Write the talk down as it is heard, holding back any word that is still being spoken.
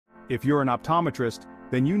If you're an optometrist,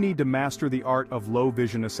 then you need to master the art of low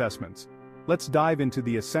vision assessments. Let's dive into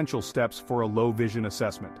the essential steps for a low vision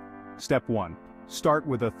assessment. Step 1. Start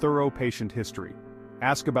with a thorough patient history.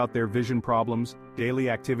 Ask about their vision problems, daily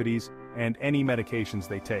activities, and any medications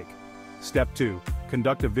they take. Step 2.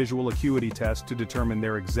 Conduct a visual acuity test to determine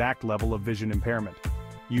their exact level of vision impairment.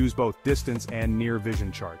 Use both distance and near vision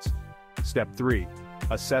charts. Step 3.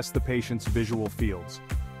 Assess the patient's visual fields.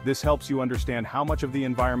 This helps you understand how much of the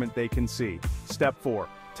environment they can see. Step 4.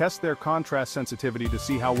 Test their contrast sensitivity to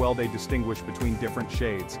see how well they distinguish between different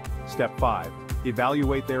shades. Step 5.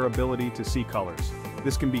 Evaluate their ability to see colors.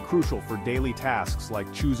 This can be crucial for daily tasks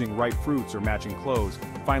like choosing ripe fruits or matching clothes.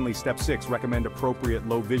 Finally, Step 6. Recommend appropriate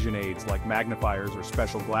low vision aids like magnifiers or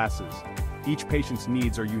special glasses. Each patient's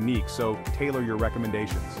needs are unique, so tailor your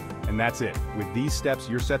recommendations. And that's it. With these steps,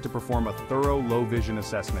 you're set to perform a thorough low vision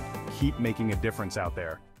assessment. Keep making a difference out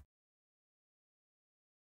there.